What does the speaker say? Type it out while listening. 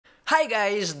Hi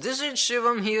guys, this is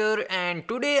Shivam here and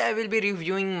today I will be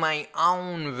reviewing my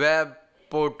own web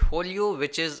portfolio,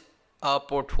 which is a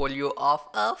portfolio of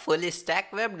a full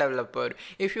stack web developer.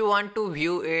 If you want to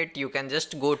view it, you can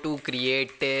just go to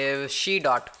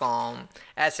creativejE.com,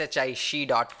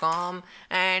 SHISHE.com,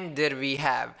 and there we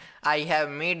have. I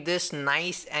have made this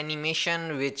nice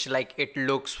animation which like it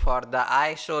looks for the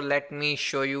eye. So let me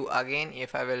show you again.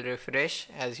 If I will refresh,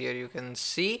 as here you can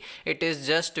see, it is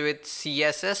just with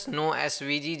CSS, no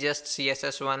SVG, just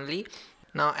CSS only.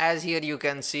 Now as here you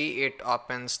can see, it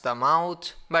opens the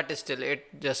mouth, but still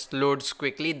it just loads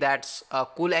quickly. That's a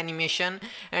cool animation.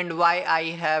 And why I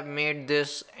have made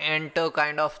this enter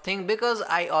kind of thing, because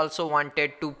I also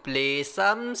wanted to play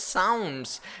some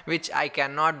sounds which I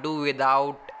cannot do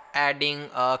without adding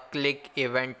a click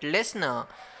event listener.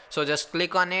 So just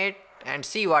click on it and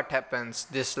see what happens.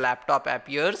 This laptop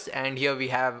appears and here we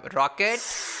have rocket,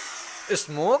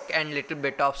 smoke and little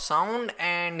bit of sound,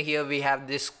 and here we have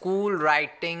this cool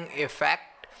writing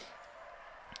effect.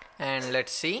 And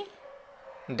let's see,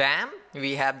 damn,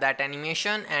 we have that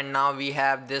animation. And now we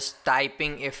have this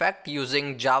typing effect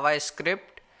using JavaScript.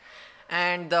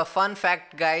 And the fun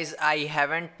fact guys, I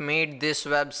haven't made this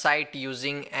website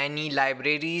using any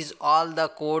libraries. All the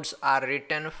codes are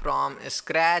written from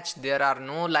scratch. There are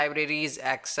no libraries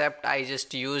except I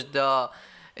just used the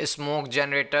smoke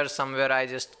generator somewhere. I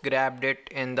just grabbed it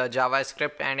in the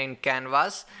JavaScript and in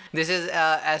canvas. This is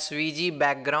a SVG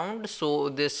background, so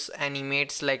this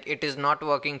animates like it is not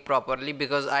working properly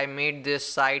because I made this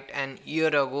site an year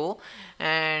ago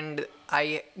and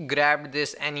I grabbed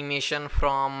this animation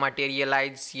from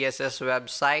materialized CSS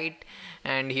website.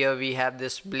 And here we have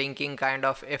this blinking kind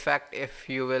of effect. If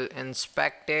you will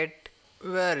inspect it,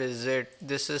 where is it?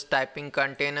 This is typing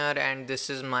container and this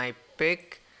is my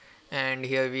pic. And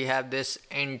here we have this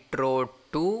intro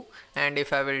 2, and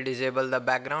if I will disable the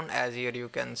background, as here you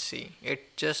can see,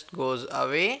 it just goes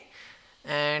away.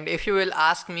 And if you will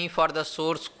ask me for the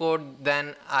source code,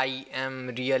 then I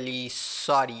am really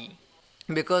sorry,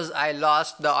 because I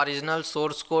lost the original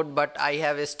source code, but I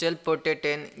have still put it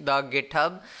in the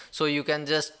GitHub, so you can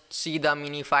just see the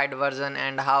minified version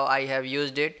and how I have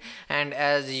used it. And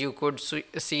as you could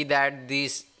see that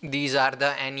these are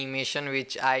the animation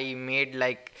which I made,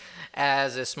 like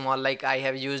as a small, like I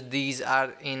have used these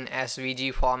are in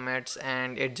SVG formats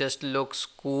and it just looks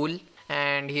cool.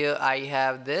 And here I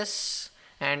have this,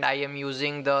 and I am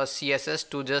using the CSS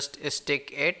to just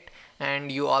stick it.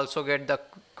 And you also get the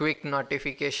quick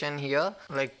notification here,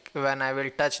 like when I will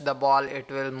touch the ball it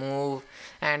will move.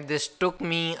 And this took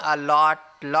me a lot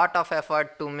of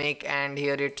effort to make, and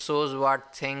here it shows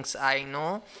what things I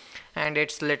know. And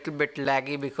it's little bit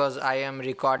laggy because I am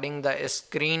recording the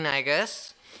screen, I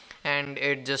guess, and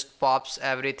it just pops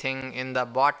everything in the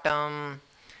bottom.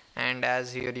 And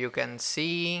as here you can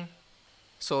see,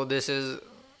 so this is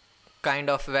kind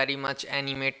of very much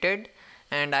animated,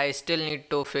 and I still need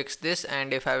to fix this.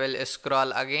 And if I will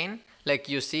scroll again, like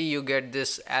you see, you get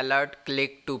this alert,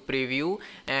 click to preview.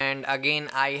 And again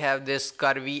I have this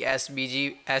curvy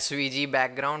SVG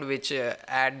background which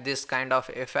add this kind of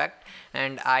effect.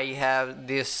 And I have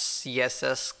this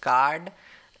CSS card,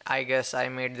 I guess I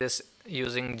made this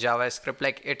using JavaScript,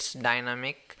 like it's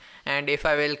dynamic. And if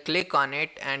I will click on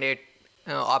it, and it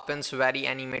opens very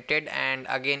animated. And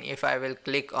again if I will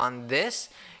click on this,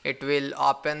 it will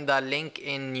open the link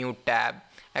in new tab.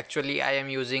 Actually I am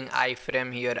using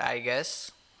iframe here, I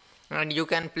guess, and you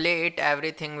can play it,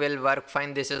 everything will work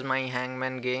fine. This is my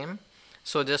hangman game,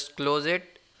 so just close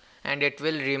it and it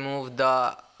will remove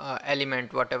the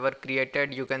element whatever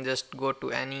created. You can just go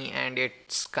to any, and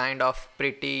it's kind of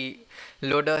pretty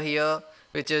loader here,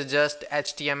 which is just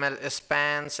HTML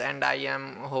spans, and I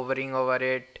am hovering over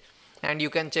it. And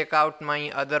you can check out my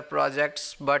other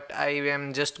projects, but I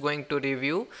am just going to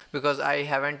review because I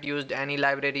haven't used any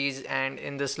libraries. And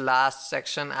in this last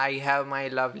section I have my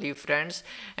lovely friends,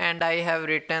 and I have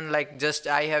written like just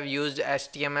I have used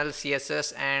HTML,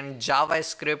 CSS and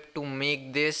JavaScript to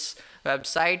make this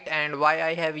website. And why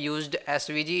I have used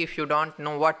SVG, if you don't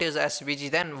know what is SVG,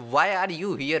 then why are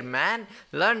you here, man?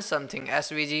 Learn something.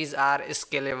 SVGs are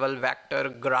scalable vector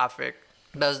graphic.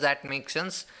 Does that make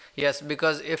sense? Yes,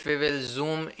 because if we will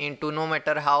zoom into, no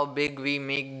matter how big we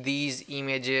make these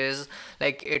images,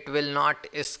 like it will not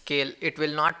scale, it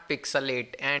will not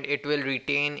pixelate, and it will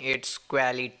retain its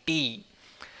quality.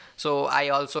 So I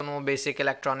also know basic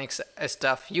electronics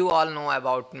stuff. You all know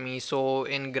about me. So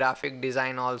in graphic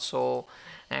design also,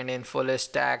 and in full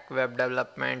stack web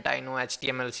development, I know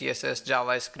HTML, CSS,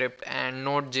 JavaScript, and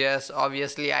Node.js.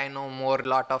 Obviously I know more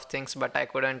lot of things, but I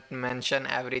couldn't mention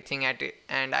everything at it.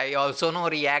 And I also know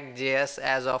React.js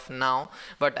as of now,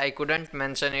 but I couldn't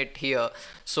mention it here.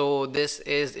 So this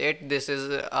is it. This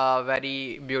is a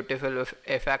very beautiful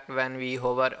effect when we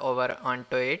hover over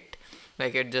onto it,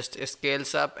 like it just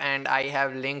scales up. And I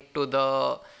have linked to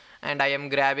the, and I am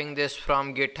grabbing this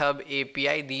from GitHub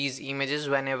API. These images,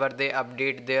 whenever they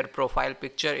update their profile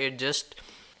picture, it just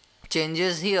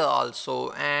changes here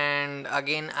also. And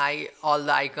again, all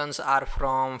the icons are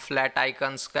from flat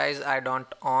icons, guys. I don't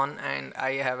own and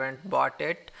I haven't bought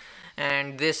it.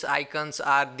 And these icons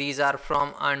are, these are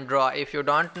from Undraw. If you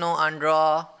don't know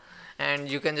Undraw, and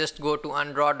you can just go to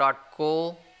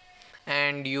undraw.co,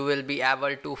 and you will be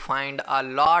able to find a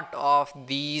lot of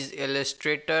these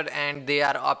illustrator, and they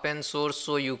are open source,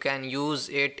 so you can use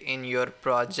it in your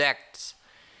projects.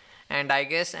 And I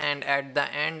guess, and at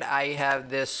the end I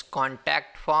have this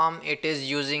contact form. It is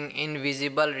using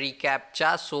invisible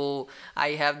reCAPTCHA. So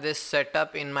I have this set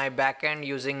up in my backend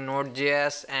using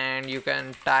Node.js, and you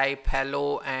can type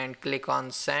hello and click on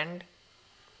send.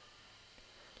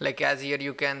 Like as here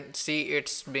you can see,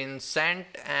 it's been sent,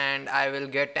 and I will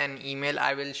get an email.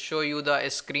 I will show you the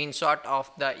screenshot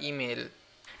of the email.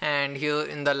 And here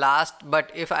in the last, but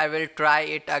if I will try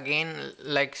it again,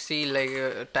 like see,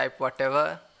 like type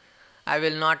whatever, I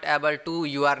will not able to.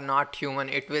 You are not human.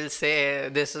 It will say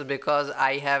this is because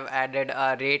I have added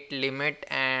a rate limit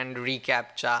and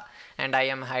reCAPTCHA, and I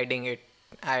am hiding it.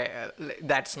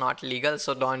 That's not legal,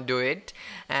 so don't do it.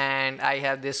 And I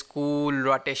have this cool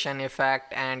rotation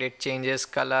effect, and it changes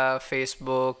color.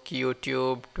 Facebook,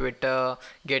 YouTube, Twitter,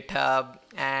 GitHub,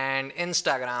 and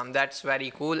Instagram. That's very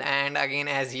cool. And again,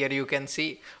 as here you can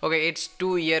see, okay, it's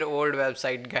 2-year-old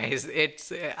website, guys.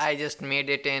 It's I just made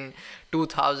it in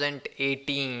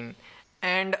 2018.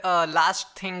 And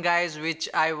last thing, guys, which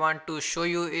I want to show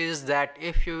you is that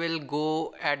if you will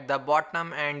go at the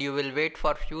bottom and you will wait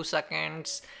for few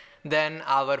seconds, then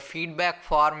our feedback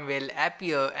form will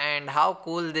appear. And how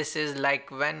cool this is,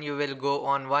 like when you will go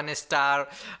on 1 star,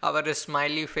 our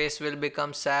smiley face will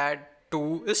become sad,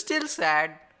 2 still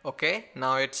sad, okay,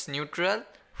 now it's neutral,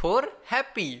 4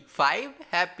 happy, 5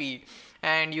 happy.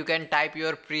 And you can type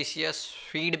your precious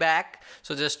feedback,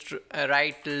 so just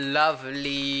write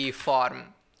lovely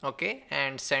form, okay,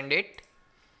 and send it.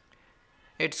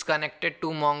 It's connected to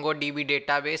MongoDB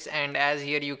database, and as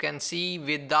here you can see,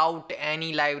 without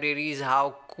any libraries,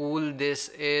 how cool this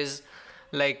is.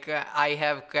 Like I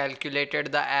have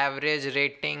calculated the average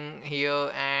rating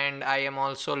here, and I am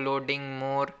also loading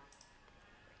more.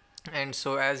 And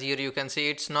so as here you can see,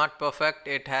 it's not perfect,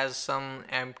 it has some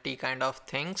empty kind of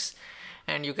things,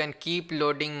 and you can keep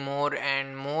loading more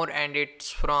and more. And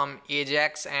it's from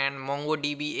Ajax and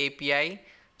MongoDB API,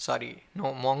 sorry,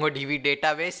 no, MongoDB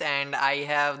database. And I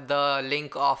have the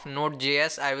link of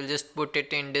Node.js. I will just put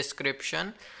it in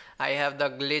description. I have the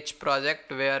glitch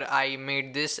project where I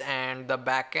made this, and the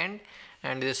backend,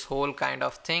 and this whole kind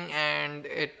of thing. And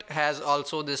it has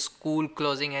also this cool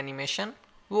closing animation.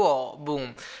 Whoa,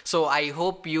 boom. So I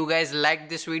hope you guys liked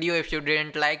this video. If you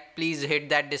didn't like, please hit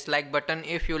that dislike button.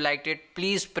 If you liked it,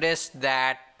 please press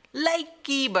that like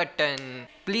key button.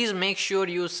 Please make sure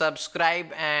you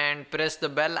subscribe and press the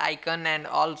bell icon, and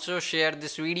also share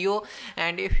this video.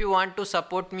 And if you want to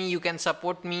support me, you can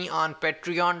support me on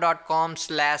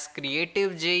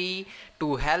patreon.com/CreativeJE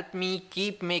to help me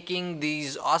keep making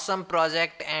these awesome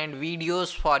projects and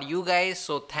videos for you guys.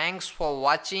 So thanks for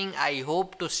watching. I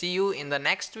hope to see you in the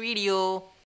next video.